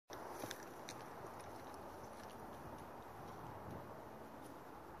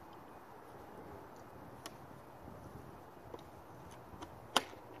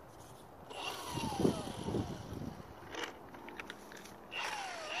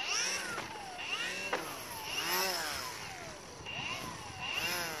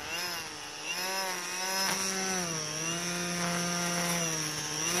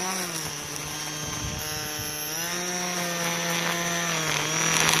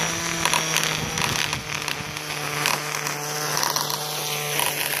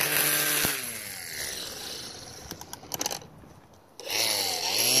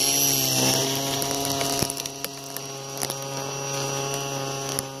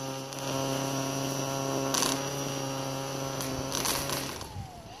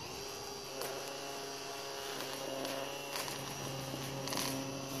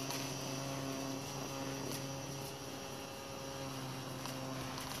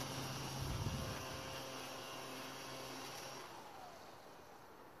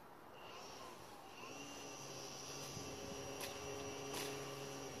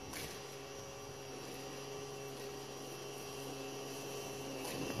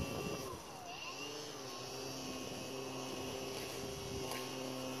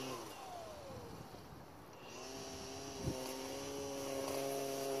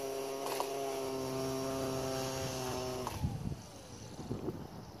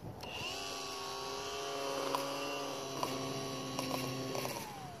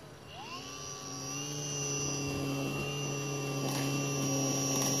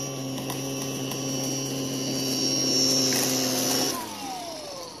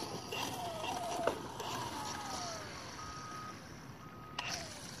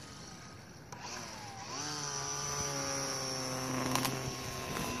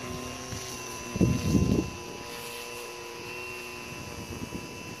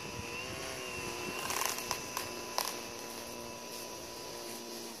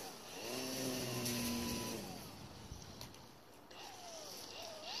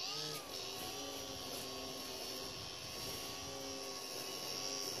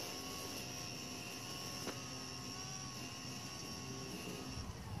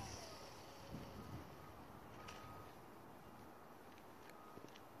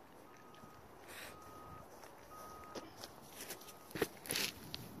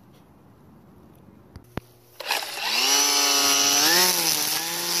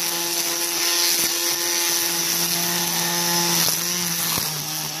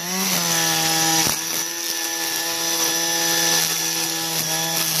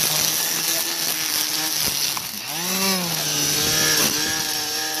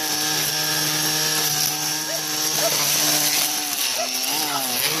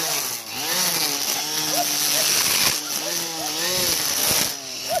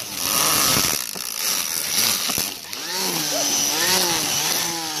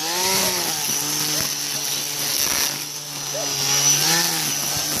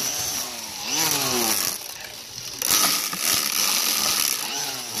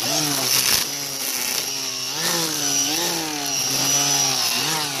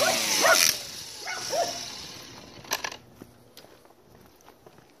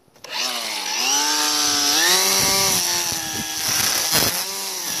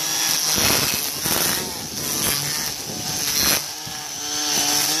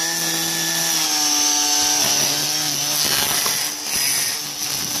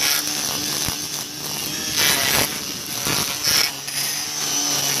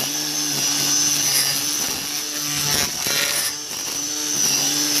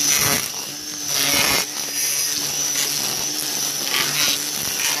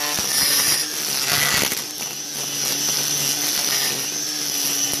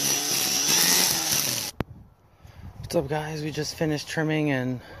What's up, guys? We just finished trimming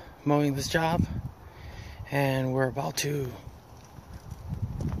and mowing this job, and we're about to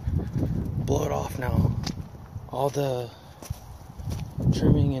blow it off now. All the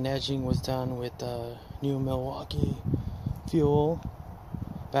trimming and edging was done with the new Milwaukee fuel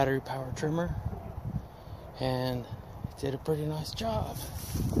battery powered trimmer, and it did a pretty nice job.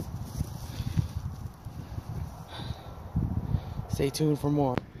 Stay tuned for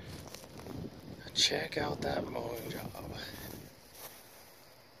more. Check out that mowing job.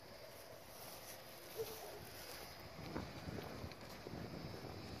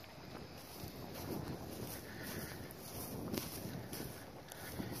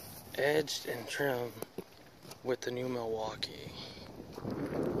 Edged and trimmed with the new Milwaukee.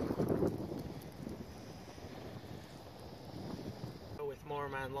 With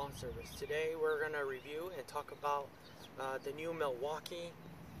Mowerman Lawn Service. Today we're going to review and talk about the new Milwaukee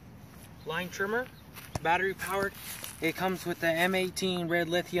line trimmer, battery powered. It comes with the M18 red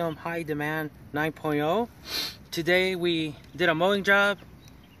lithium high demand 9.0. Today we did a mowing job.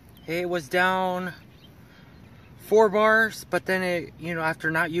 It was down 4 bars, but then it, after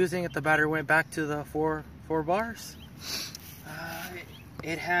not using it, the battery went back to the four bars.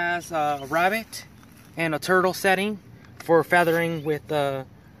 It has a rabbit and a turtle setting for feathering with the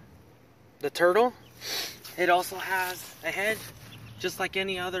turtle. It also has a head just like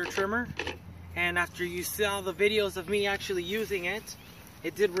any other trimmer, and after you saw the videos of me actually using it,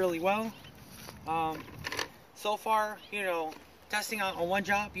 it did really well. So far, testing out on one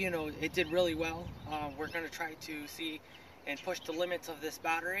job, it did really well. We're going to try to see and push the limits of this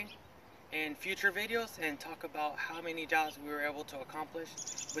battery in future videos and talk about how many jobs we were able to accomplish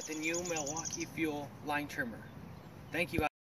with the new Milwaukee fuel line trimmer. Thank you, guys.